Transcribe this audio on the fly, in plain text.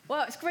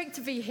Well, it's great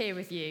to be here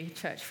with you,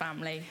 church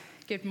family.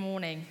 Good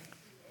morning.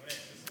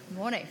 Good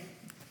morning.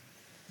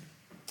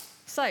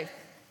 So,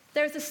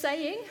 there's a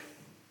saying,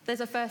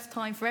 there's a first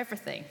time for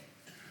everything.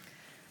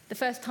 The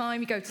first time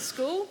you go to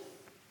school,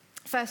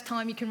 first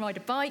time you can ride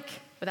a bike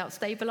without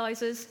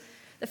stabilizers,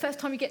 the first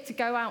time you get to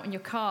go out in your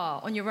car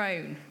on your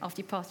own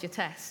after you pass your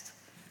test,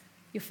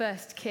 your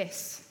first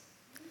kiss.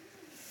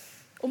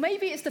 Or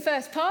maybe it's the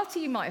first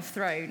party you might have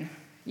thrown,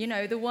 you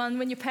know, the one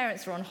when your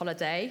parents were on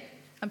holiday,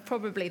 and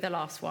probably the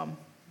last one.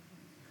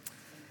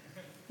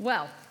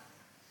 Well,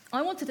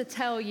 I wanted to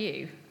tell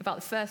you about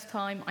the first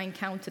time I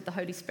encountered the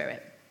Holy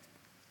Spirit.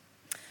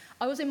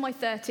 I was in my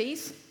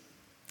 30s.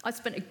 I'd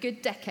spent a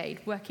good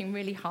decade working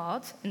really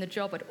hard in the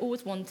job I'd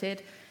always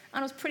wanted, and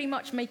I was pretty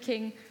much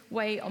making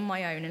way on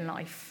my own in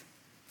life.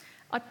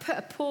 I put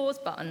a pause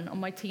button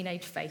on my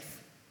teenage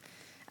faith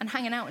and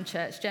hanging out in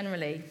church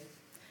generally.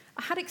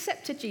 I had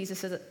accepted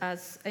Jesus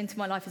as into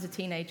my life as a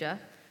teenager.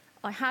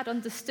 I had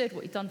understood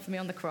what he'd done for me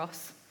on the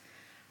cross.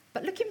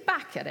 But looking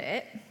back at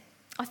it,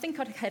 I think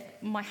I'd had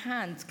my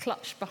hands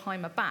clutched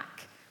behind my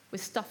back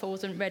with stuff I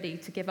wasn't ready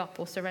to give up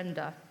or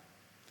surrender.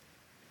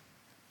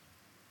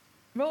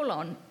 Roll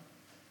on,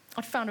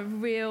 I'd found a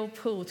real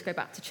pull to go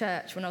back to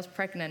church when I was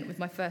pregnant with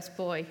my first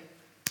boy.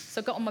 So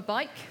I got on my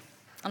bike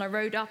and I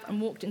rode up and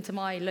walked into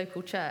my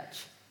local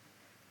church.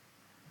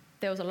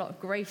 There was a lot of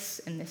grace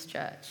in this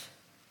church,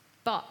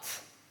 but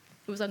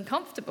it was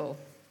uncomfortable.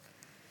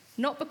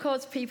 Not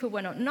because people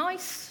were not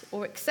nice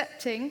or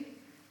accepting,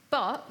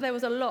 but there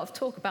was a lot of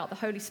talk about the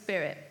Holy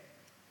Spirit.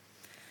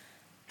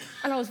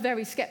 And I was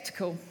very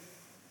skeptical.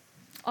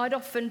 I'd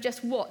often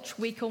just watch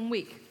week on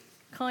week,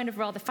 kind of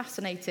rather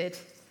fascinated,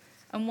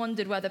 and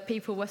wondered whether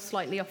people were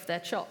slightly off their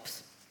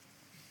chops.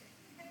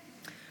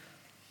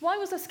 Why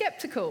was I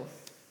skeptical?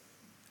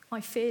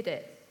 I feared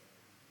it.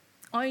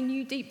 I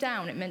knew deep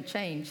down it meant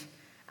change,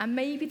 and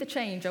maybe the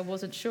change I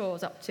wasn't sure I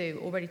was up to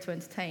or ready to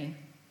entertain.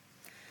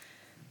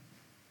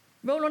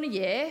 Roll on a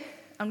year,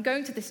 I'm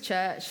going to this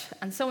church,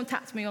 and someone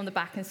taps me on the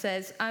back and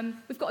says,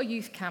 we've got a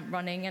youth camp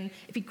running, and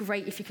it'd be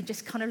great if you could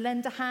just kind of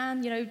lend a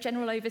hand, you know,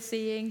 general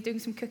overseeing, doing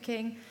some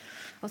cooking.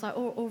 I was like,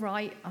 all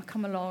right, I'll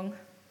come along.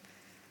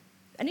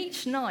 And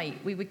each night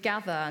we would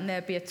gather, and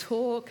there'd be a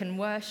talk and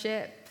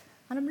worship,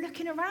 and I'm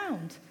looking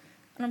around,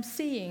 and I'm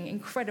seeing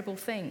incredible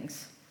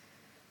things.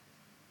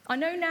 I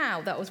know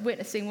now that I was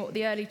witnessing what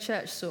the early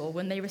church saw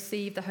when they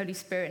received the Holy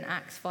Spirit in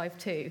Acts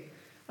 5:2.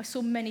 I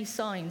saw many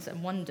signs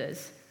and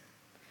wonders.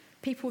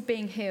 People were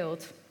being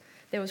healed.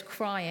 There was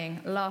crying,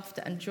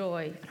 laughter, and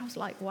joy. And I was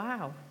like,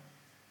 wow.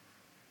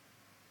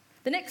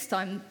 The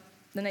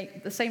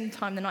same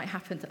time the night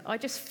happened, I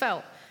just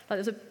felt like there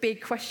was a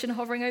big question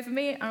hovering over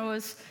me. And I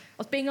was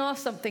being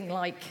asked something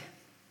like,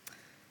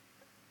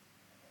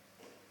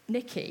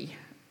 Nicky,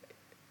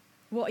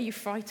 what are you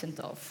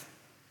frightened of?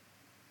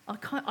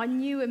 I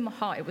knew in my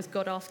heart it was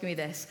God asking me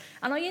this.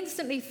 And I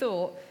instantly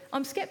thought,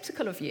 I'm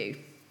skeptical of you.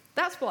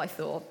 That's what I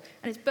thought,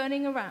 and it's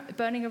burning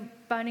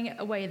it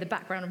away in the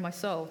background of my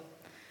soul.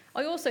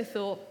 I also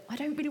thought, I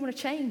don't really want to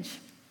change.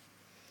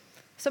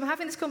 So I'm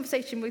having this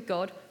conversation with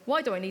God.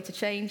 Why do I need to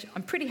change?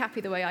 I'm pretty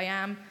happy the way I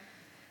am.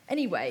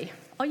 Anyway,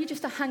 are you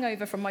just a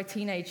hangover from my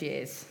teenage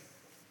years?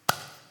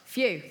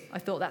 Phew, I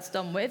thought that's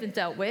done with and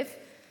dealt with.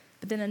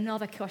 But then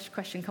another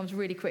question comes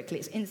really quickly.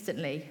 It's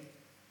instantly,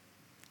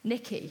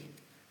 Nicky,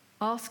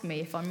 ask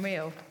me if I'm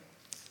real.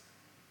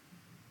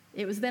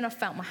 It was then I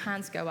felt my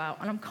hands go out,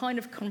 and I'm kind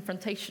of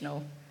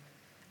confrontational.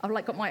 I've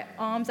got my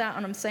arms out,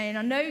 and I'm saying,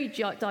 I know you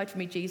died for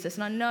me, Jesus,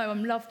 and I know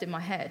I'm loved in my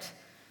head.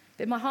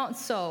 But in my heart and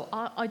soul,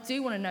 I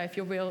do want to know if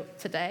you're real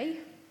today.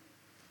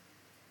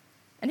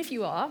 And if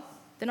you are,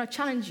 then I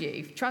challenge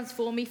you,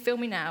 transform me, fill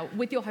me now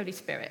with your Holy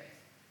Spirit.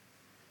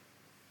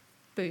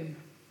 Boom.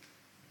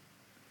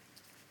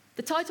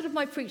 The title of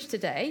my preach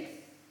today,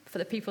 for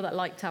the people that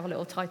like to have a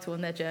little title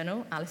in their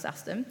journal, Alice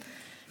asked them,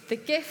 The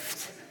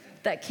Gift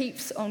That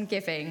Keeps on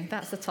Giving.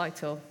 That's the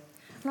title.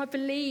 And I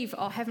believe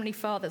our Heavenly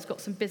Father's got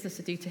some business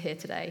to do to here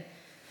today.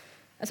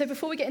 And so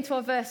before we get into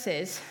our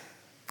verses,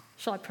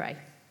 shall I pray?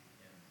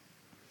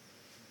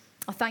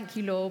 I thank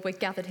you, Lord, we're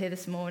gathered here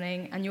this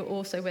morning, and you're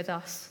also with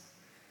us,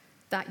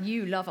 that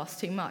you love us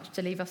too much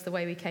to leave us the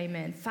way we came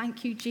in.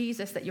 Thank you,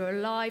 Jesus, that you're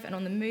alive and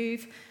on the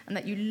move, and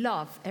that you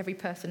love every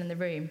person in the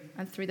room.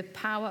 And through the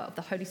power of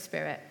the Holy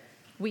Spirit,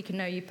 we can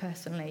know you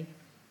personally.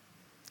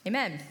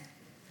 Amen.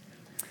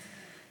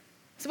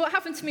 So what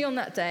happened to me on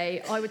that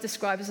day, I would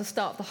describe as the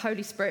start of the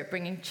Holy Spirit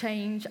bringing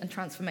change and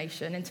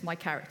transformation into my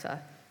character.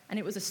 And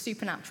it was a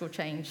supernatural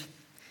change.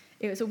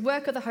 It was a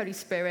work of the Holy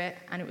Spirit,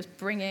 and it was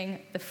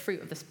bringing the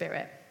fruit of the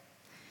Spirit.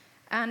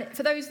 And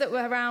for those that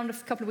were around a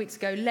couple of weeks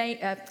ago,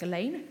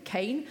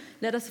 Kane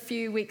led us a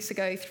few weeks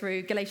ago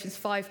through Galatians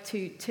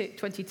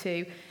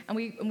 5:22, and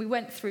we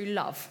went through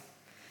love.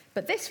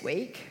 But this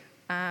week,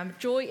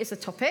 joy is the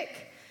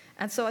topic.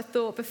 And so I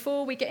thought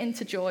before we get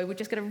into joy, we're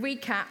just going to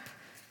recap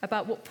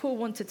about what Paul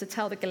wanted to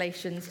tell the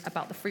Galatians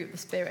about the fruit of the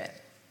Spirit.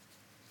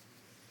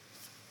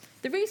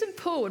 The reason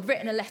Paul had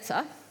written a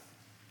letter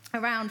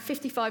around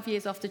 55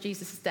 years after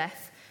Jesus'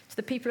 death to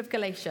the people of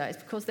Galatia is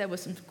because there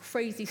was some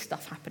crazy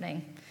stuff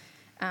happening.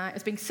 It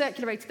was being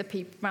circulated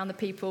around the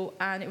people,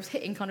 and it was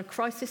hitting kind of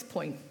crisis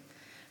point.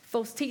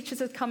 False teachers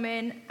had come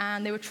in,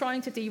 and they were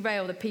trying to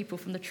derail the people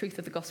from the truth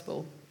of the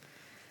gospel.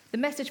 The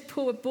message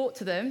Paul had brought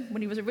to them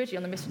when he was originally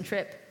on the mission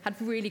trip had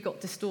really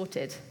got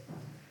distorted.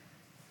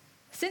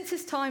 Since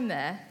his time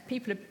there,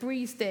 people had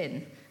breezed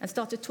in and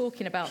started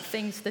talking about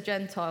things the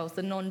Gentiles,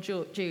 the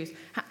non-Jews,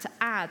 had to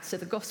add to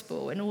the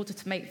gospel in order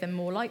to make them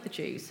more like the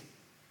Jews.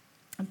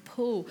 And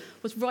Paul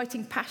was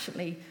writing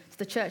passionately to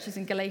the churches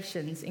in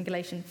Galatians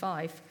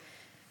 5.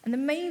 And the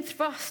main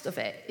thrust of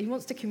it he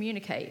wants to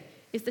communicate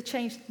is the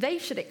change they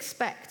should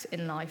expect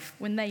in life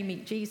when they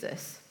meet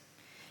Jesus.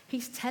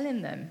 He's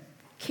telling them,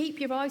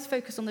 keep your eyes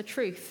focused on the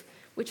truth,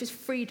 which is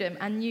freedom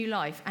and new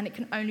life, and it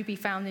can only be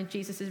found in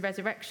Jesus'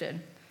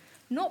 resurrection,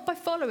 not by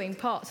following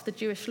parts of the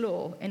Jewish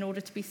law in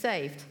order to be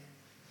saved.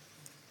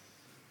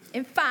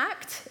 In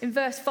fact, in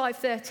verse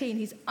 5:13,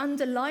 he's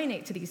underlining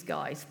it to these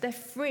guys. They're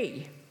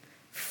free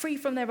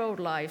from their old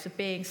lives of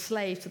being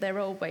slaves to their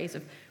old ways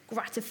of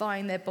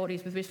gratifying their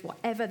bodies with just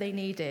whatever they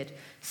needed,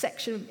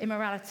 sexual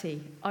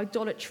immorality,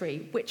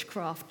 idolatry,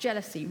 witchcraft,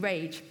 jealousy,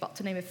 rage, but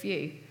to name a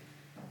few.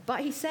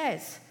 But he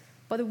says,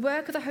 by the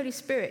work of the Holy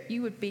Spirit,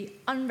 you would be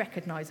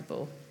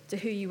unrecognizable to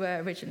who you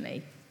were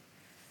originally.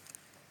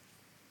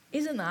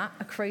 Isn't that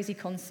a crazy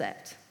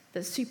concept?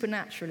 That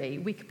supernaturally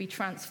we could be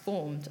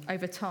transformed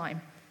over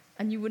time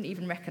and you wouldn't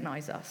even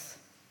recognize us.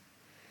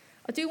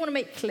 I do want to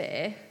make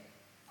clear,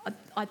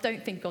 I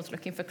don't think God's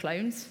looking for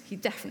clones. He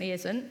definitely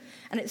isn't.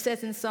 And it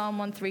says in Psalm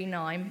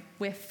 139,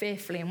 we're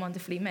fearfully and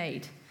wonderfully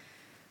made.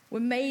 We're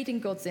made in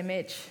God's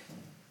image.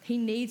 He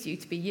needs you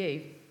to be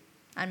you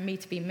and me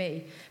to be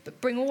me,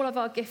 but bring all of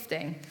our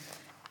gifting.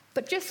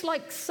 But just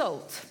like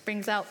salt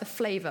brings out the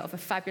flavor of a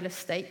fabulous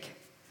steak,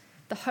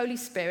 the Holy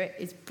Spirit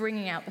is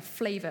bringing out the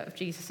flavor of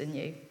Jesus in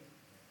you.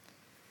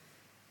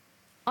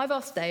 I've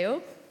asked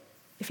Dale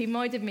if he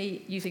minded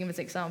me using him as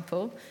an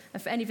example.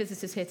 And for any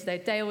visitors here today,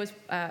 Dale is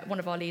one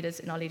of our leaders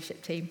in our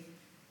leadership team.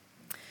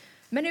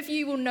 Many of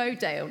you will know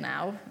Dale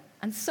now,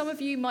 and some of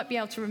you might be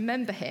able to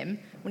remember him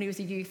when he was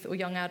a youth or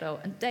young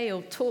adult. And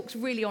Dale talks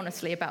really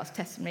honestly about his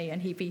testimony,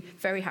 and he'd be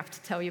very happy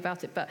to tell you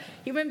about it. But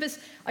he remembers,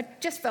 I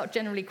just felt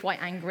generally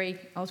quite angry.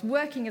 I was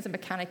working as a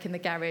mechanic in the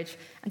garage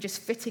and just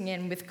fitting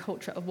in with the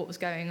culture of what was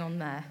going on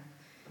there.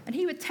 And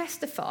he would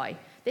testify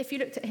that if you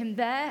looked at him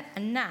there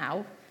and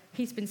now,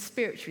 he's been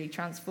spiritually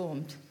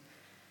transformed.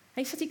 And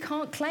he said he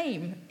can't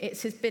claim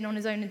it's been on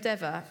his own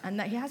endeavour, and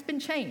that he has been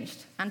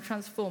changed and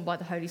transformed by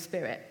the Holy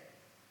Spirit.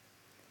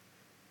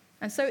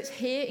 And so it's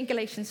here in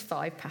Galatians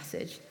 5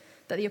 passage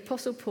that the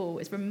Apostle Paul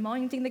is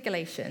reminding the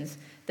Galatians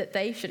that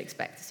they should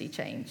expect to see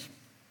change.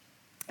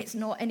 It's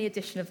not any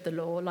addition of the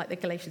law like the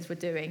Galatians were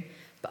doing,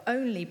 but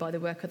only by the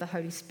work of the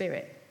Holy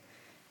Spirit.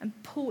 And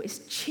Paul is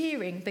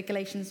cheering the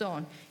Galatians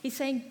on. He's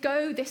saying,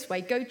 go this way,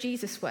 go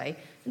Jesus' way,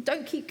 and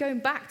don't keep going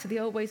back to the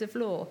old ways of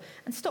law,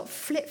 and stop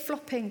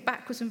flip-flopping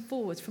backwards and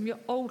forwards from your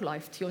old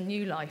life to your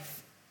new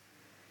life.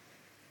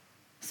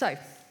 So,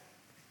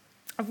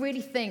 I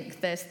really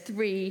think there's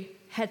 3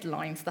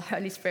 headlines the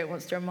Holy Spirit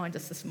wants to remind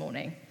us this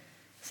morning.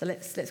 So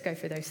let's go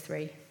through those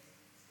 3.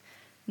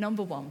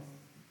 Number 1,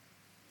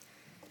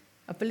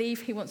 I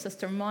believe he wants us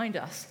to remind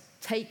us,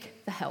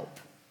 take the help.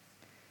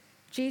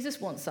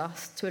 Jesus wants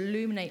us to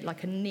illuminate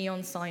like a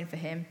neon sign for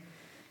him.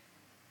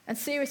 And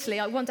seriously,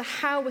 I wonder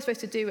how we're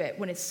supposed to do it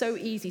when it's so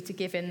easy to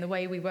give in the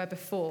way we were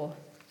before.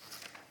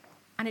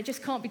 And it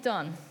just can't be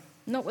done,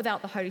 not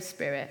without the Holy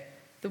Spirit,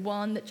 the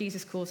one that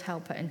Jesus calls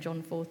helper in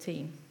John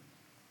 14.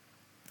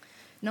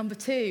 Number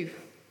 2,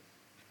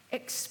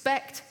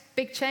 expect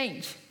big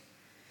change.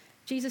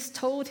 Jesus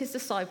told his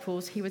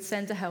disciples he would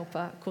send a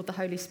helper called the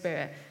Holy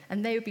Spirit,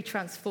 and they would be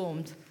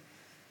transformed.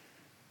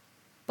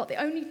 But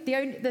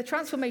the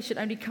transformation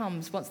only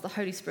comes once the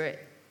Holy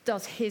Spirit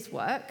does his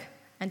work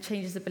and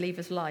changes the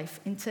believer's life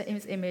into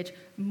his image.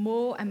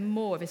 More and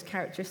more of his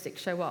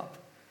characteristics show up.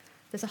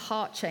 There's a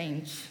heart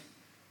change.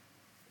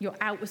 Your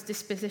outward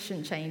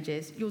disposition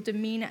changes. Your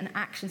demeanor and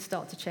actions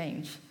start to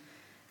change.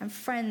 And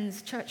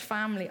friends, church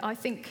family, I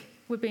think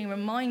we're being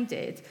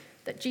reminded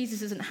that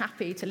Jesus isn't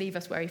happy to leave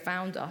us where he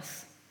found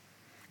us.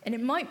 And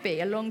it might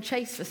be a long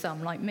chase for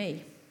some like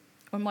me,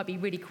 or it might be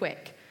really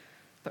quick.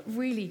 But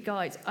really,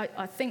 guys,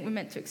 I think we're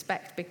meant to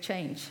expect big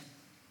change.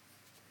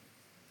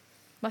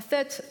 My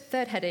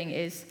third heading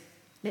is,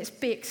 let's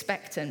be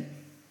expectant.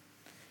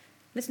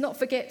 Let's not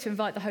forget to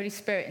invite the Holy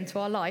Spirit into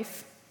our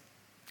life.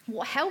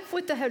 What help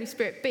would the Holy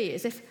Spirit be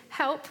is if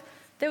help,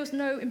 there was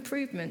no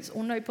improvements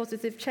or no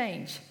positive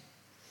change.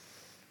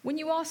 When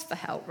you ask for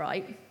help,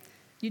 right,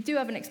 you do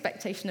have an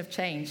expectation of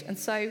change. And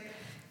so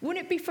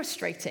wouldn't it be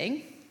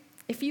frustrating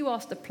if you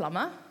asked a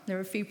plumber, there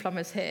are a few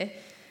plumbers here,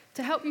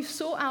 to help you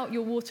sort out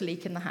your water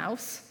leak in the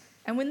house,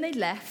 and when they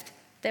left,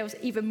 there was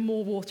even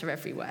more water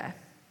everywhere?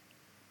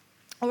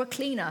 Or a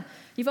cleaner,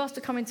 you've asked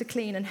to come in to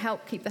clean and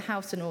help keep the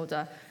house in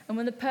order, and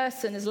when the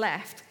person has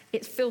left,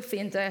 it's filthy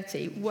and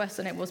dirty, worse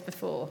than it was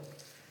before.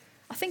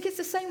 I think it's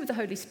the same with the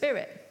Holy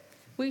Spirit.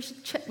 We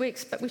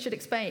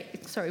should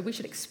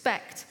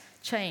expect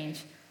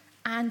change,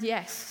 and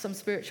yes, some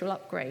spiritual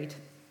upgrade.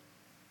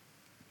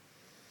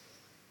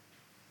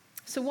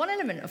 So one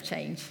element of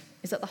change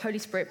is that the Holy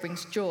Spirit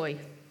brings joy,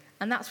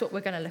 and that's what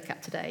we're going to look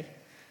at today.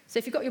 So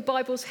if you've got your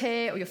Bibles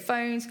here or your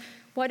phones,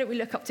 why don't we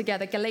look up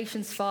together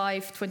Galatians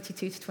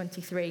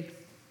 5:22-23.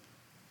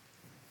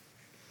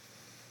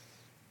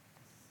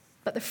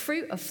 But the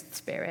fruit of the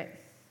Spirit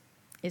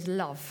is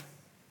love,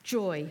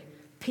 joy,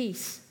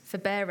 peace,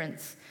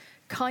 forbearance,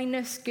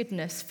 kindness,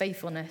 goodness,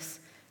 faithfulness,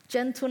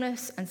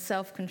 gentleness, and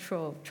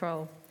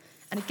self-control.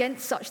 And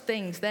against such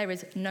things there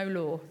is no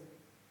law.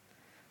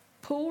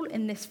 Paul,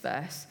 in this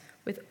verse,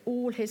 with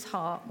all his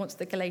heart, wants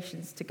the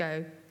Galatians to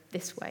go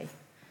this way,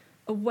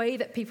 a way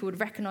that people would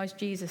recognize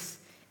Jesus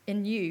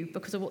in you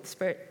because of what the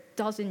Spirit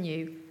does in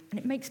you. And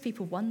it makes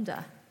people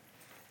wonder,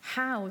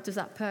 how does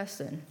that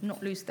person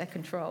not lose their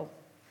control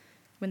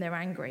when they're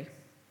angry?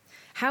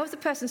 How is the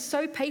person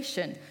so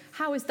patient?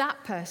 How is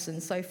that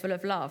person so full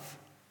of love?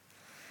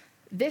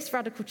 This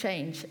radical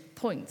change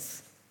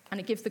points, and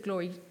it gives the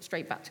glory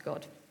straight back to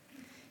God.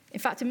 In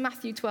fact, in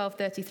Matthew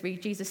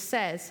 12:33, Jesus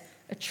says,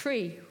 a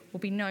tree will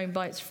be known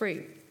by its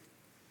fruit.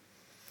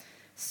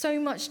 So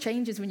much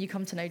changes when you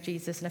come to know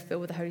Jesus and are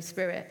filled with the Holy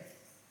Spirit,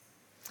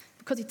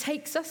 because he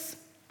takes us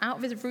out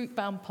of his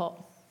root-bound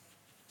pot,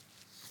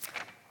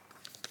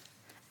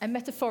 and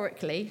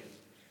metaphorically,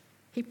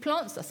 he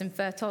plants us in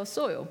fertile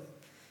soil,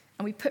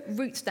 and we put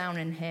roots down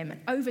in him, and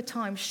over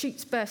time,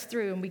 shoots burst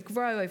through, and we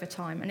grow over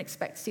time and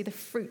expect to see the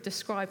fruit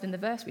described in the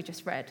verse we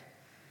just read.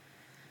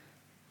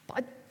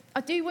 But I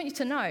do want you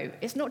to know,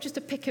 it's not just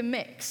a pick and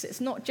mix. It's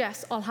not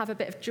just, I'll have a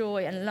bit of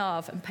joy and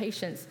love and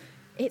patience.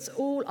 It's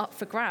all up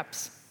for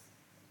grabs.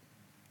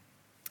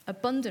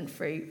 Abundant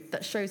fruit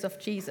that shows off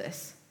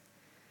Jesus.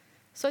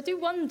 So I do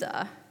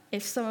wonder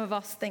if some of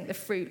us think the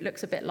fruit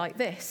looks a bit like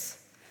this.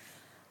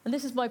 And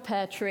this is my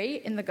pear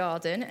tree in the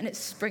garden, and it's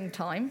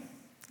springtime.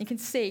 You can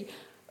see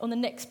on the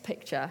next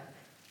picture,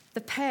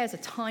 the pears are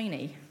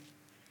tiny,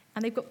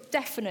 and they've got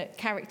definite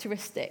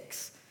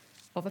characteristics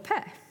of a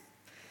pear.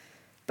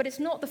 But it's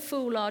not the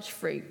full large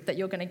fruit that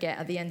you're going to get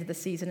at the end of the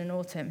season in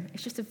autumn.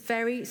 It's just a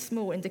very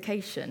small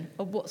indication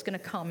of what's going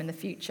to come in the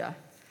future.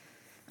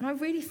 And I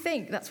really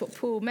think that's what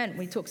Paul meant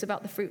when he talks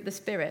about the fruit of the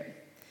Spirit.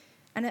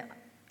 And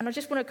I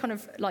just want to kind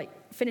of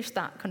finish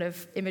that kind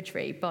of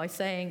imagery by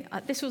saying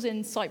this was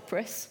in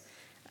Cyprus,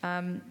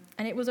 and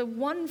it was a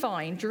one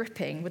vine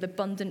dripping with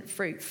abundant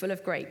fruit full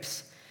of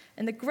grapes.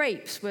 And the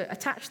grapes were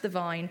attached to the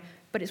vine,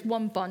 but it's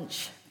one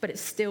bunch, but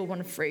it's still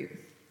one fruit.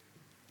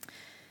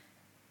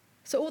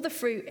 So all the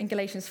fruit in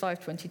Galatians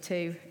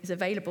 5:22 is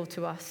available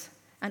to us,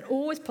 and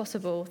all is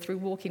possible through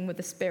walking with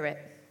the Spirit.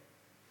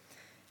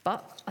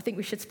 But I think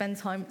we should spend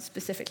time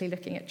specifically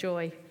looking at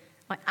joy.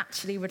 I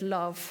actually would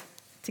love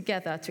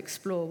together to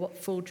explore what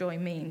full joy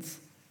means.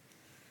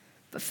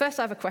 But first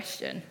I have a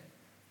question.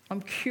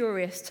 I'm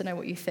curious to know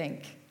what you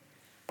think.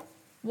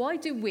 Why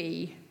do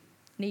we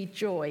need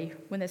joy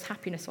when there's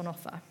happiness on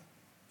offer?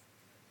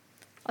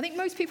 I think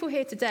most people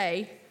here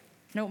today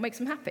know what makes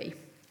them happy.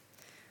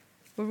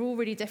 We're all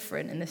really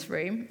different in this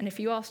room, and if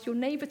you ask your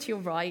neighbour to your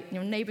right and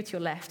your neighbour to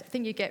your left, I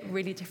think you get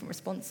really different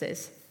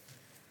responses.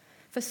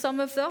 For some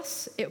of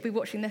us, it will be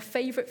watching their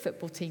favourite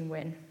football team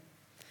win.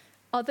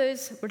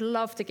 Others would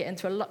love to get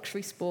into a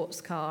luxury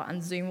sports car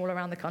and zoom all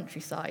around the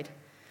countryside.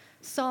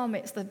 Some,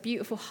 it's the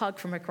beautiful hug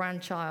from a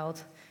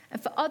grandchild.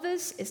 And for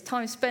others, it's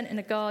time spent in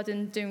a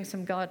garden doing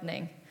some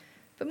gardening.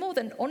 But more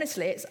than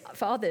honestly,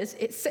 for others,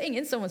 it's sitting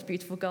in someone's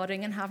beautiful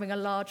garden and having a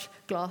large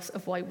glass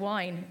of white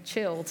wine,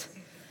 chilled.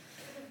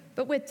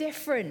 But we're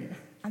different,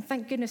 and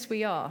thank goodness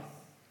we are.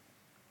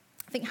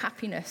 I think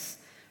happiness,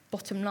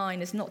 bottom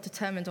line, is not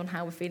determined on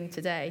how we're feeling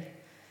today.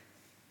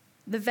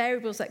 The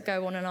variables that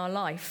go on in our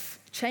life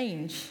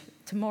change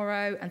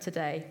tomorrow and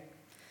today.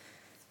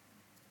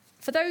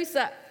 For those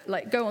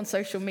that go on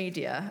social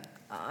media,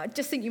 I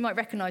just think you might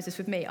recognize this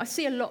with me. I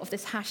see a lot of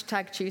this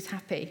hashtag choose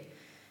happy.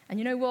 And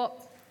you know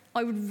what?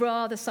 I would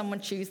rather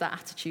someone choose that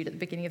attitude at the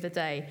beginning of the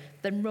day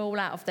than roll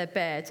out of their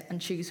bed and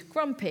choose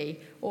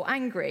grumpy or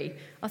angry.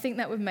 I think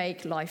that would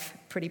make life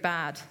pretty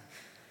bad.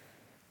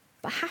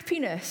 But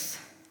happiness,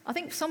 I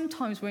think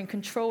sometimes we're in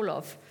control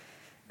of.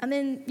 And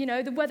then,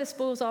 the weather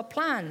spoils our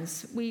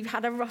plans. We've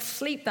had a rough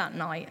sleep that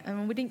night,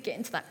 and we didn't get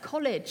into that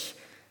college.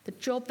 The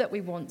job that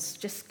we want's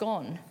just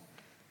gone.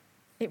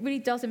 It really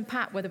does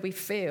impact whether we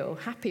feel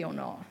happy or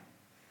not.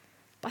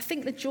 But I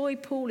think the joy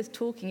Paul is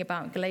talking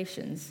about in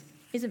Galatians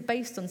isn't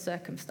based on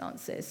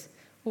circumstances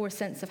or a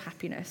sense of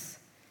happiness.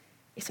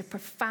 It's a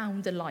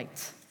profound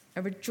delight,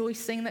 a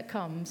rejoicing that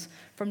comes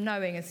from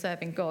knowing and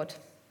serving God.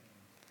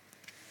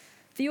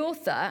 The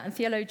author and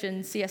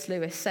theologian C.S.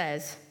 Lewis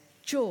says,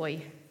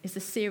 joy is the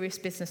serious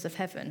business of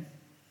heaven.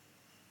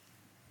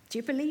 Do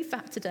you believe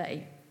that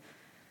today?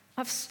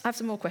 I have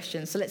some more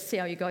questions, so let's see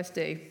how you guys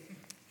do.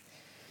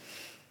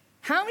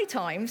 How many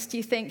times do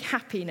you think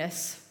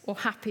happiness or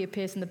happy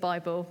appears in the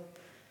Bible?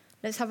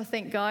 Let's have a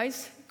think,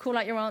 guys. Call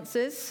out your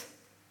answers.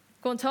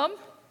 Go on, Tom.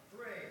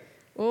 3.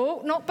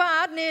 Oh, not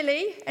bad,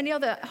 nearly. Any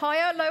other?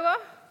 Higher, lower?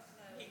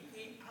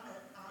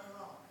 A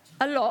lot.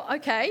 A lot,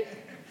 okay.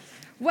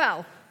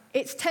 Well,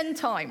 It's 10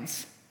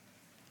 times.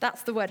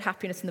 That's the word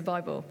happiness in the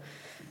Bible.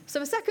 So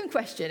the second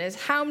question is,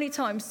 how many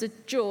times does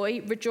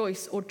joy,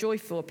 rejoice, or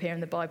joyful appear in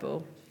the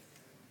Bible?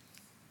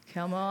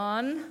 Come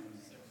on.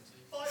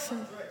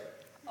 500.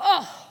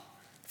 Oh,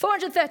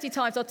 430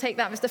 times. I'll take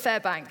that, Mr.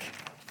 Fairbank.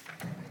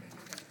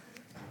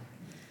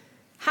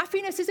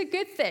 Happiness is a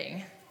good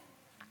thing,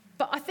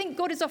 but I think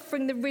God is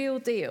offering the real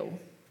deal,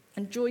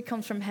 and joy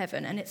comes from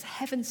heaven, and it's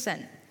heaven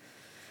sent.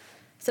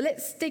 So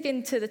let's dig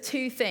into the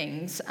two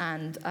things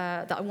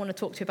that I want to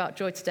talk to you about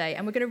joy today.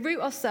 And we're going to root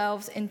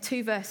ourselves in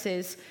two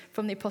verses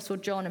from the Apostle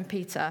John and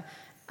Peter.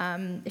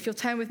 If you'll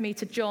turn with me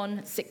to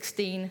John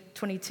 16,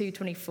 22,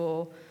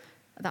 24,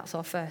 that's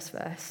our first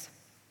verse.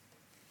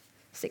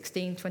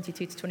 16,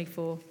 22 to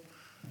 24.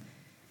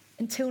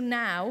 Until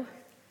now,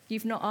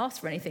 you've not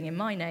asked for anything in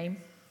my name.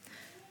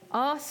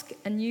 Ask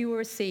and you will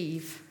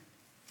receive,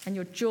 and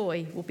your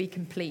joy will be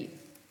complete.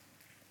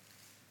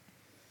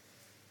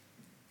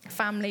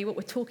 Family, what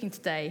we're talking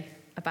today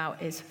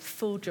about is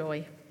full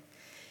joy.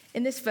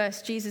 In this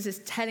verse, Jesus is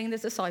telling the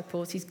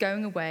disciples he's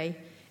going away,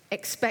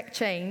 expect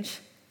change,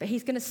 but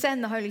he's going to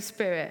send the Holy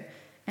Spirit,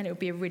 and it will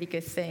be a really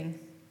good thing.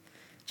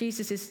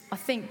 Jesus is, I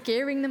think,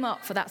 gearing them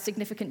up for that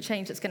significant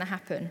change that's going to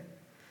happen.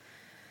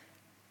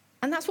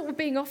 And that's what we're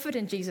being offered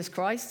in Jesus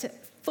Christ,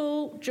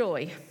 full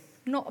joy,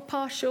 not a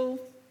partial,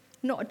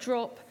 not a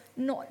drop,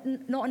 not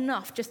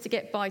enough just to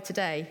get by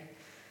today.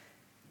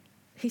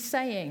 He's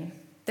saying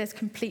there's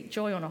complete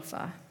joy on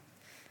offer.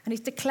 And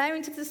he's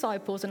declaring to the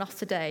disciples and us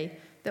today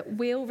that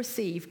we'll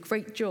receive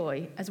great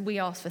joy as we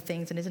ask for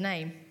things in his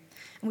name.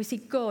 And we see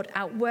God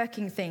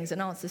outworking things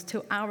and answers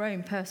to our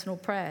own personal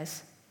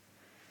prayers.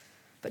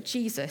 But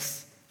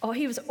Jesus,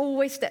 he was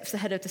always steps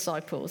ahead of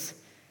disciples.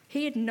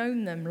 He had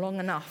known them long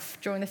enough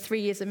during the 3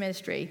 years of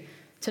ministry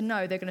to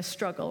know they're going to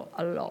struggle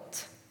a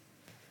lot.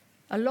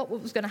 A lot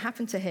what was going to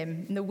happen to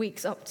him in the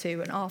weeks up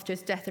to and after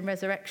his death and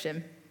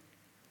resurrection.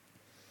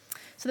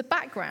 So the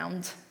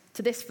background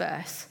to this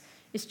verse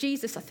is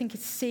Jesus, I think,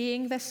 is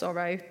seeing their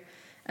sorrow.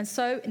 And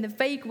so in the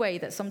vague way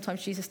that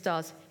sometimes Jesus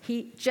does,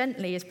 he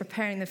gently is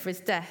preparing them for his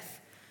death.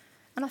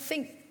 And I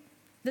think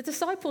the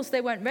disciples,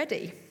 they weren't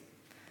ready.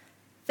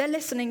 They're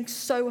listening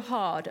so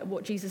hard at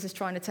what Jesus is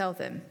trying to tell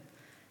them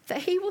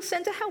that he will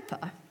send a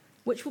helper,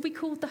 which will be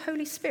called the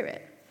Holy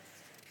Spirit.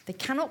 They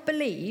cannot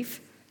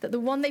believe that the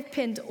one they've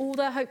pinned all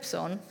their hopes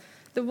on,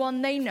 the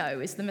one they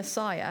know is the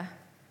Messiah,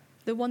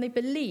 the one they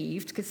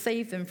believed could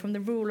save them from the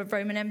rule of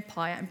Roman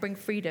Empire and bring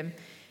freedom,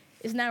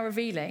 is now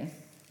revealing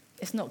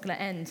it's not going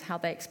to end how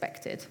they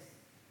expected.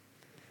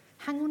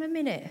 Hang on a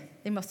minute,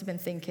 they must have been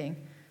thinking.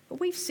 But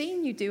we've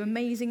seen you do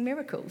amazing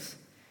miracles.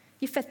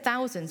 You fed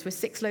thousands with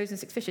 6 loaves and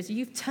 6 fishes.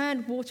 You've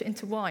turned water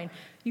into wine.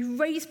 You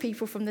raised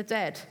people from the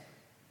dead.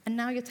 And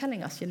now you're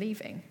telling us you're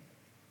leaving.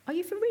 Are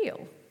you for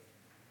real?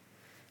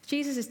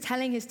 Jesus is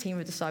telling his team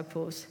of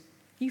disciples,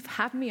 you've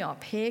had me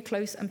up here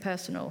close and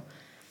personal.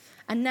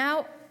 And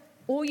now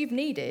all you've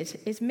needed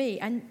is me,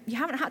 and you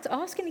haven't had to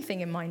ask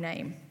anything in my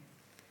name.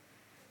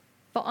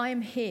 But I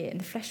am here in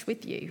the flesh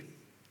with you.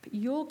 But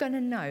you're going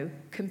to know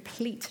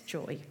complete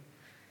joy.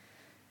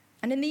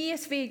 And in the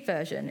ESV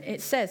version,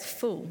 it says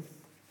full.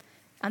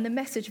 And the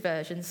Message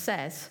version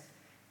says,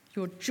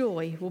 your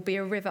joy will be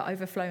a river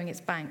overflowing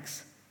its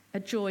banks, a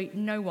joy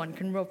no one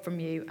can rob from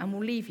you and will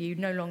leave you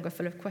no longer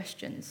full of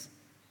questions.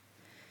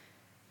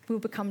 We'll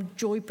become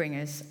joy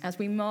bringers as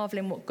we marvel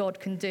in what God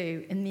can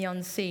do in the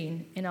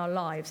unseen in our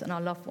lives and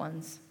our loved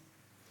ones.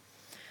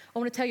 I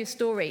want to tell you a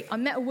story. I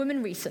met a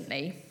woman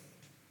recently.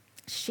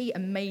 She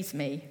amazed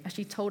me as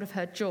she told of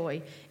her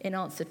joy in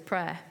answered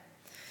prayer.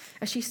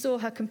 As she saw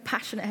her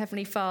compassionate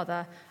Heavenly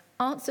Father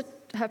answer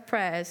her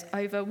prayers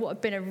over what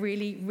had been a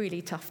really,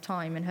 really tough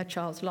time in her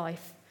child's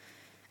life.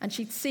 And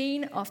she'd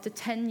seen, after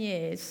 10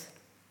 years,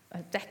 a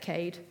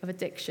decade of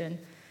addiction,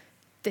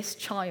 this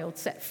child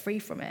set free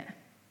from it.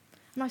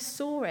 And I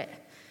saw it.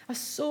 I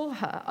saw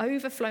her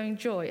overflowing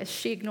joy as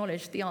she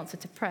acknowledged the answer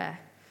to prayer.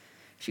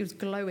 She was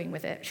glowing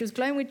with it. She was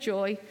glowing with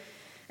joy,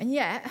 and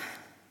yet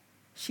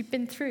she'd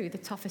been through the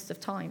toughest of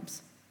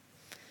times.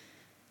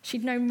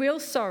 She'd known real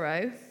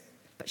sorrow,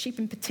 but she'd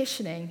been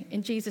petitioning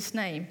in Jesus'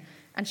 name,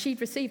 and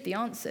she'd received the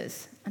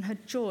answers, and her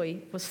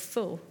joy was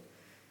full.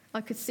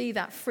 I could see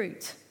that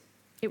fruit.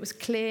 It was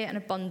clear and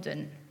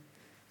abundant.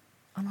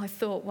 And I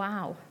thought,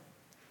 wow,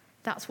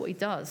 that's what he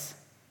does.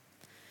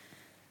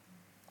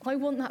 I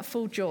want that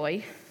full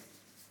joy,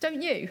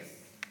 don't you?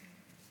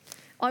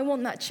 I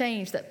want that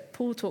change that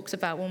Paul talks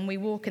about when we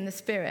walk in the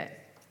Spirit.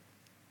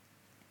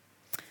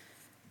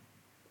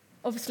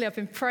 Obviously, I've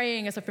been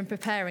praying as I've been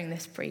preparing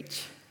this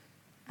preach.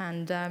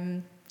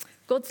 And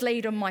God's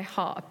laid on my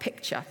heart a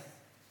picture.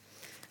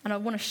 And I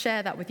want to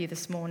share that with you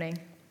this morning.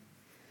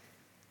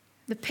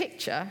 The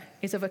picture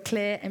is of a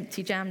clear,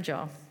 empty jam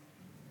jar.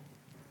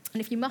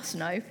 And if you must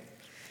know,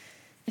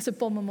 it's a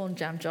Bon Moment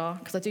jam jar,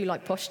 because I do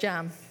like posh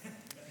jam.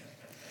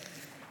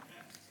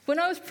 When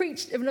I was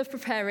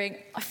preparing,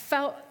 I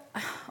felt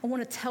I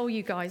want to tell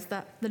you guys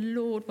that the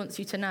Lord wants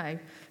you to know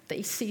that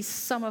he sees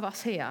some of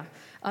us here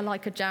are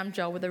like a jam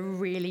jar with a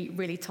really,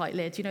 really tight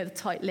lid. You know, the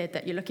tight lid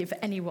that you're looking for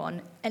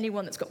anyone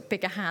that's got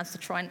bigger hands to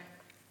try and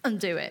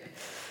undo it.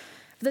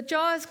 The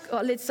jar's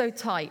got a lid so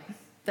tight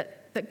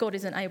that God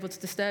isn't able to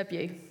disturb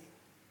you.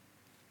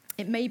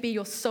 It may be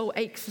your soul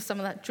aches for some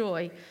of that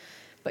joy,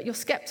 but you're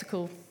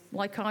skeptical,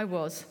 like I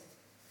was.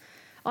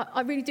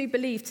 I really do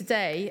believe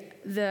today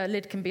the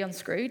lid can be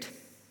unscrewed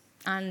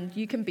and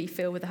you can be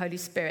filled with the Holy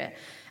Spirit.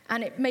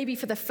 And it may be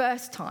for the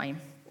first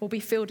time or be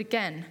filled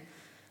again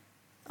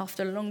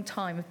after a long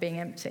time of being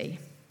empty.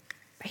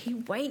 But he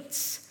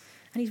waits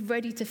and he's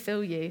ready to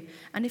fill you.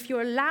 And if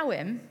you allow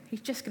him,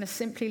 he's just going to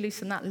simply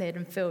loosen that lid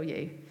and fill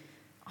you.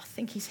 I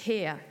think he's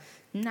here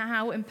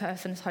now in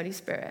person as Holy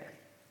Spirit.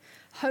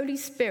 Holy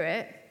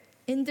Spirit,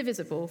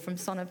 indivisible from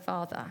Son and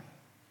Father.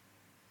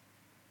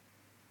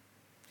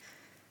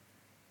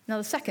 Now,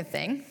 the second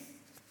thing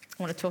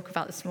I want to talk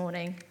about this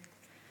morning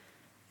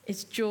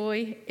is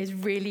joy is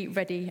really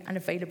ready and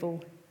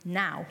available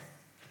now.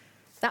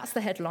 That's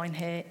the headline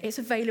here. It's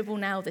available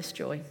now, this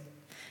joy.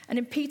 And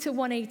in Peter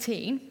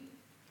 1:18,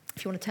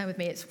 if you want to turn with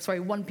me,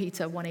 1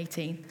 Peter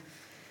 1:18.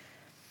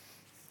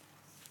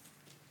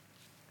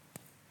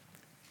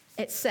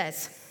 It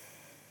says,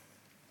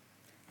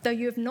 though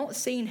you have not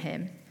seen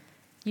him,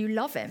 you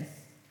love him.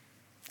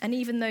 And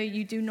even though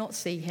you do not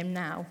see him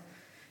now,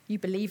 you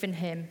believe in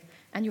him,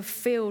 and you're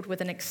filled with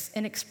an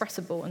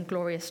inexpressible and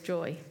glorious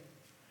joy.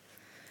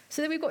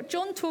 So then we've got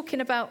John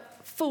talking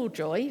about full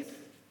joy,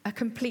 a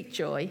complete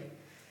joy,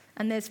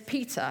 and there's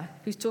Peter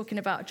who's talking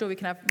about joy we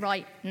can have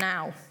right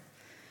now.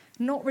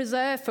 Not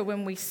reserved for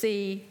when we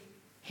see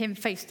him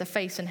face to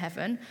face in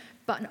heaven,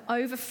 but an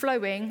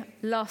overflowing,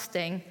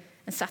 lasting,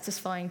 and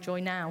satisfying joy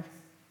now.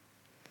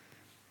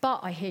 But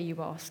I hear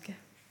you ask,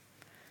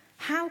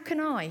 how can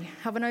I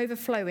have an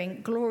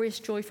overflowing, glorious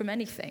joy from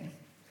anything,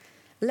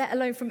 let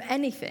alone from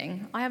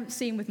anything I haven't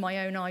seen with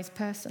my own eyes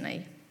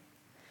personally?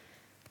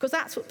 Because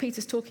that's what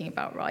Peter's talking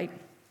about, right?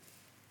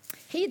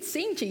 He had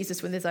seen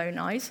Jesus with his own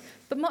eyes,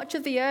 but much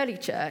of the early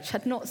church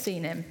had not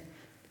seen him.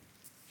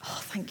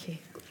 Oh, thank you.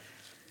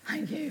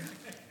 Thank you.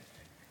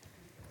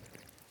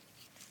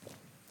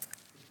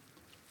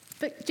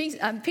 But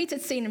Peter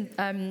had seen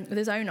him with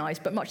his own eyes,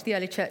 but much of the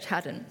early church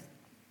hadn't.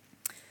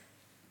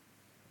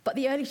 But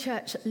the early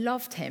church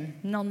loved him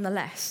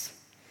nonetheless.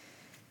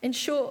 In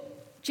short,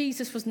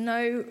 Jesus was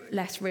no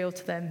less real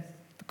to them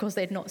because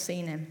they'd not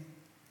seen him.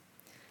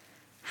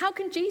 How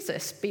can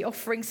Jesus be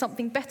offering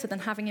something better than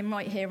having him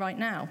right here, right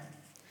now?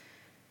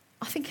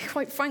 I think,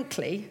 quite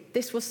frankly,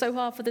 this was so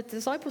hard for the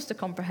disciples to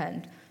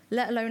comprehend,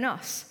 let alone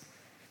us.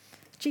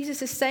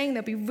 Jesus is saying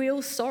there'll be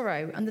real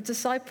sorrow, and the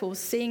disciples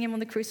seeing him on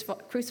the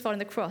crucified on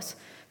the cross,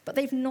 but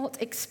they've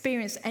not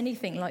experienced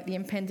anything like the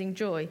impending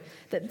joy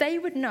that they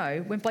would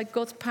know when by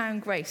God's power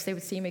and grace they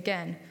would see him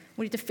again,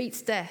 when he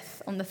defeats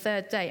death on the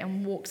third day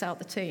and walks out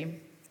the tomb.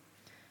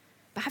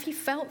 But have you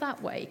felt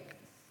that way?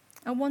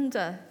 I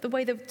wonder, the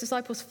way the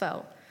disciples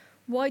felt,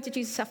 why did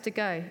Jesus have to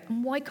go?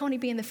 And why can't he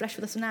be in the flesh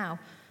with us now?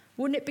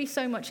 Wouldn't it be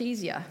so much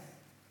easier?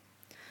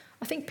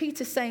 I think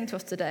Peter's saying to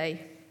us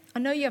today, I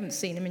know you haven't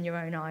seen him in your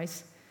own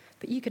eyes,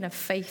 but you can have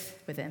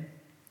faith with him.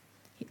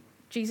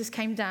 Jesus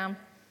came down.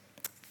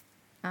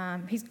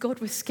 He's God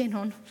with skin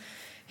on.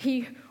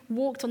 He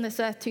walked on this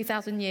earth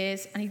 2,000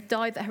 years, and he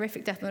died that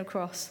horrific death on the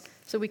cross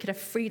so we could have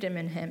freedom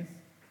in him.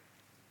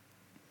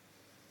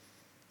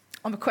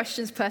 I'm a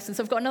questions person,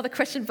 so I've got another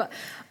question, but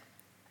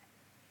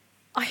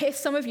I hear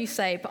some of you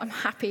say, but I'm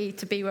happy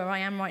to be where I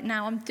am right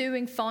now. I'm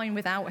doing fine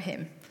without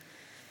him.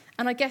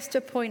 And I guess to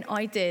a point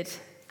I did,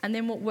 and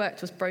then what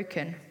worked was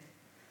broken.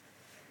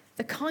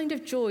 The kind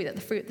of joy that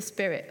the fruit of the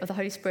Spirit, of the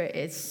Holy Spirit,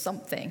 is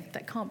something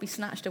that can't be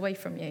snatched away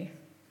from you.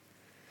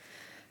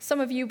 Some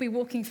of you will be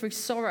walking through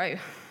sorrow,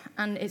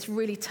 and it's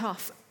really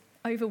tough,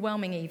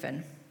 overwhelming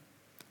even.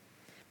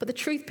 But the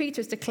truth Peter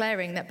is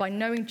declaring that by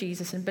knowing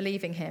Jesus and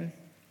believing him,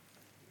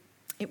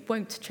 it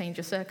won't change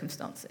your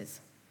circumstances.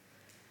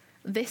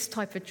 This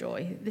type of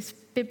joy, this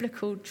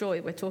biblical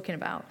joy we're talking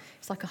about,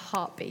 it's like a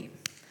heartbeat,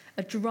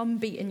 a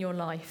drumbeat in your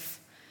life.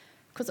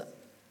 Because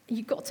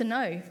you've got to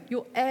know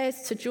you're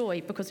heirs to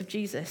joy because of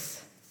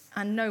Jesus,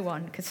 and no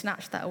one can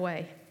snatch that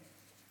away.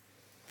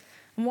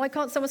 And why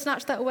can't someone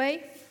snatch that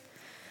away?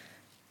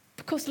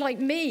 Because like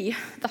me,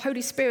 the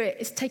Holy Spirit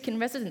is taking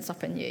residence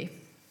up in you.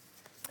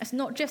 It's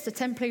not just a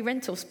temporary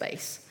rental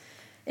space.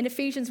 In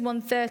Ephesians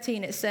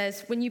 1:13, it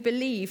says, when you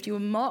believed, you were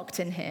marked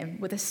in him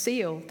with a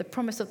seal, the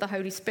promise of the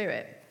Holy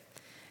Spirit.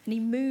 And he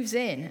moves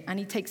in and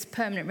he takes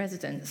permanent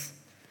residence.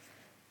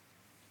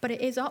 But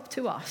it is up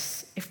to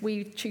us if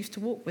we choose to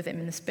walk with him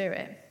in the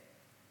Spirit.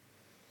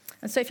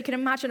 And so if you can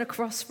imagine a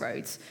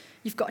crossroads,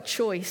 you've got a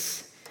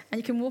choice, and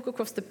you can walk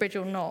across the bridge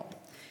or not.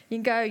 You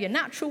can go your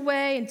natural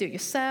way and do it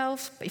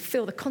yourself, but you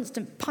feel the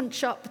constant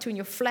punch up between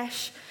your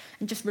flesh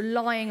and just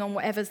relying on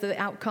whatever's the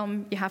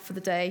outcome you have for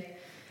the day.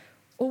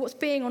 Or what's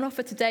being on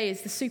offer today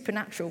is the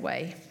supernatural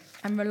way,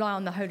 and rely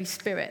on the Holy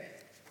Spirit,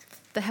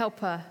 the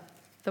helper,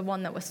 the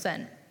one that was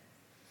sent.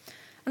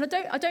 And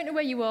I don't know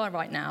where you are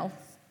right now,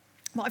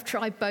 But I've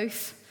tried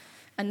both,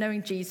 and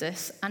knowing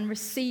Jesus and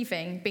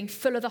receiving, being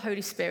full of the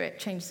Holy Spirit,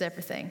 changes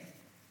everything.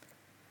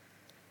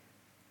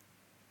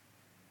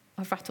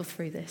 I've rattled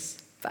through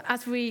this. But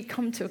as we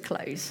come to a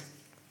close,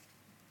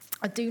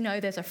 I do know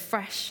there's a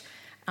fresh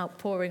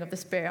outpouring of the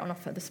Spirit on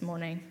offer this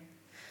morning,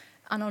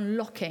 and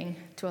unlocking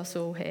to us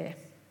all here.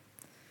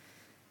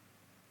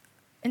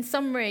 In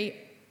summary,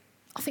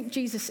 I think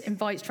Jesus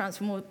invites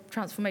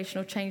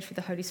transformational change through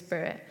the Holy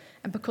Spirit,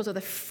 and because of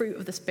the fruit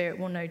of the Spirit,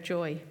 we'll know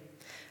joy.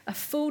 A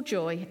full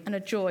joy, and a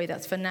joy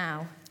that's for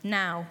now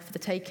for the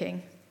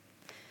taking.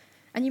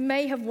 And you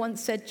may have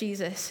once said,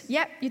 Jesus,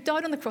 yep, you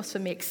died on the cross for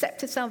me,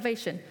 accepted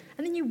salvation,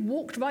 and then you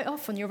walked right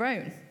off on your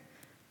own.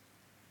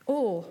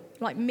 Or,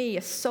 like me,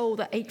 a soul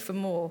that ached for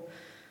more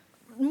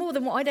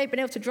than what I'd been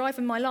able to drive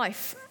in my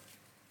life,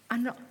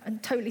 and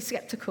totally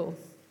skeptical.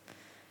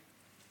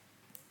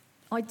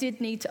 I did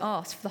need to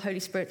ask for the Holy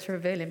Spirit to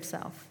reveal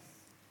himself.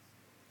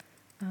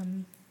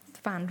 Van,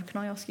 can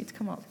I ask you to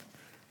come up?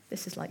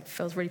 This is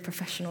feels really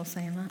professional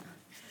saying that.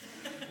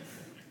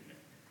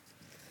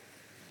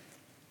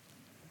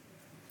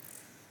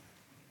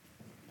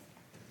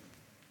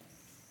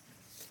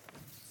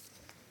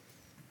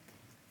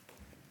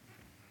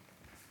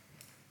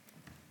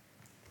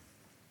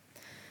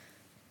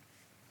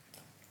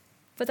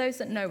 For those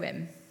that know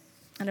him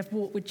and have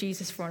walked with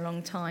Jesus for a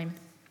long time,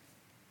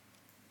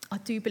 I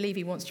do believe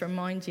he wants to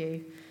remind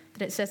you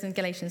that it says in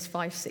Galatians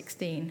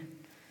 5:16,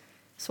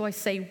 so I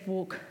say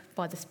walk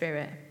by the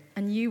Spirit,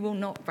 and you will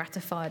not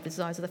gratify the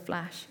desires of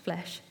the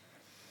flesh.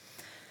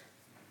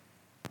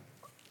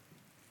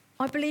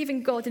 I believe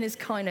in God in his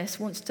kindness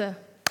wants to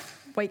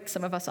wake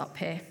some of us up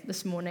here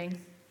this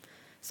morning.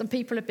 Some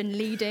people have been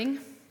leading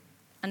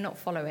and not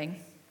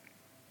following.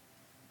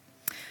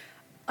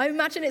 I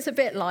imagine it's a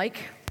bit like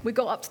we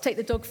got up to take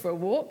the dog for a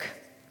walk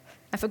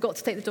and forgot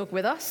to take the dog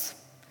with us.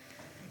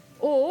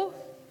 Or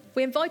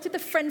we invited the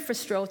friend for a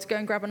stroll to go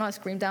and grab an ice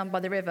cream down by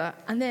the river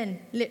and then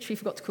literally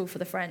forgot to call for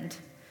the friend.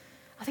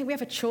 I think we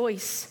have a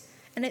choice,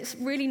 and it's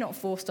really not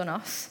forced on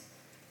us.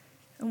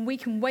 And we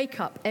can wake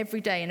up every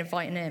day and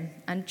invite him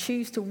and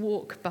choose to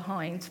walk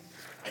behind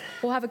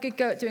or have a good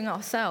go at doing it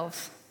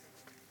ourselves.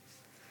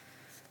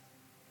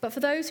 But for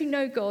those who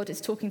know God is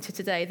talking to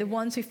today, the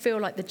ones who feel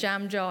like the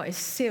jam jar is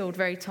sealed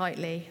very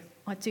tightly,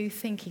 I do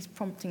think he's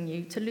prompting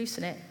you to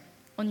loosen it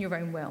on your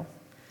own will.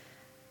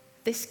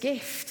 This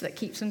gift that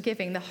keeps on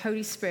giving, the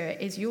Holy Spirit,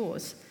 is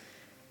yours.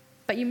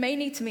 But you may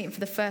need to meet him for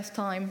the first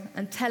time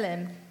and tell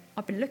him,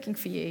 I've been looking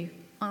for you,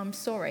 I'm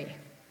sorry.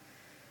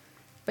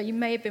 But you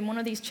may have been one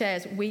of these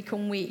chairs week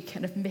on week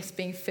and have missed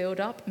being filled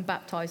up and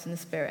baptized in the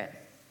Spirit.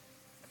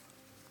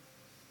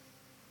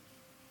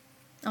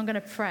 I'm going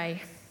to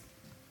pray.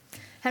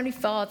 Heavenly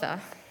Father,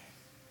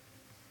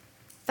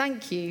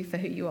 thank you for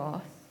who you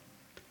are.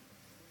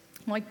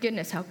 My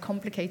goodness, how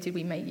complicated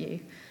we make you.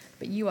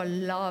 But you are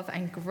love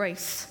and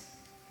grace.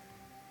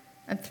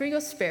 And through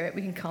your Spirit,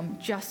 we can come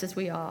just as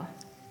we are.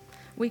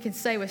 We can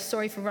say we're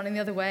sorry for running the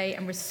other way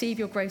and receive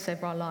your grace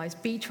over our lives,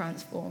 be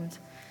transformed.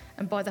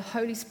 And by the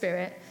Holy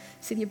Spirit,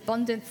 see the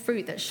abundant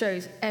fruit that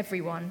shows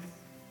everyone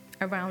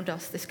around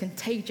us this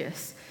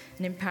contagious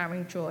and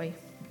empowering joy.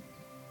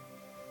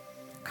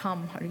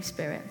 Come, Holy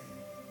Spirit.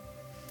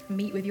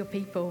 Meet with your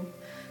people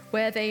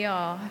where they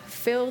are.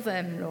 Fill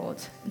them, Lord,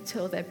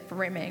 until they're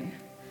brimming.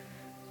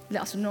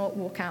 Let us not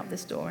walk out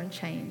this door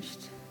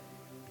unchanged.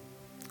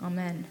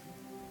 Amen.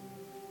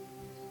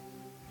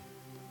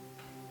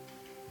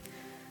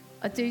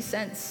 I do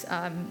sense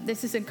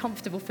this is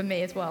uncomfortable for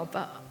me as well,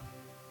 but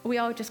we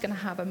are just going to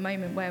have a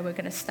moment where we're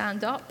going to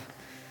stand up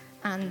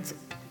and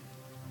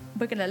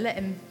we're going to let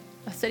him.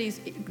 I said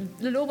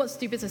the Lord wants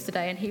to do business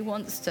today, and he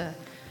wants to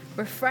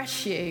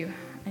refresh you,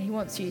 and he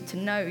wants you to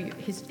know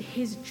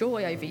his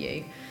joy over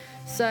you.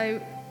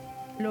 So,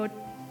 Lord,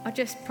 I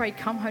just pray,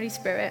 come, Holy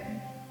Spirit.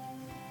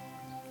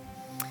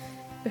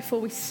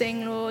 Before we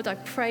sing, Lord, I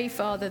pray,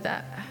 Father,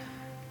 that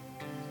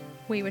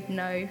we would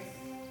know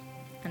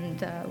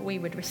and we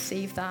would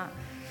receive that.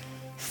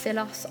 Fill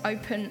us,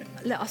 open,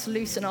 let us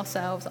loosen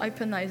ourselves,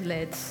 open those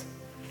lids.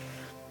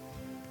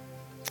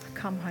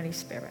 Come, Holy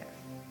Spirit.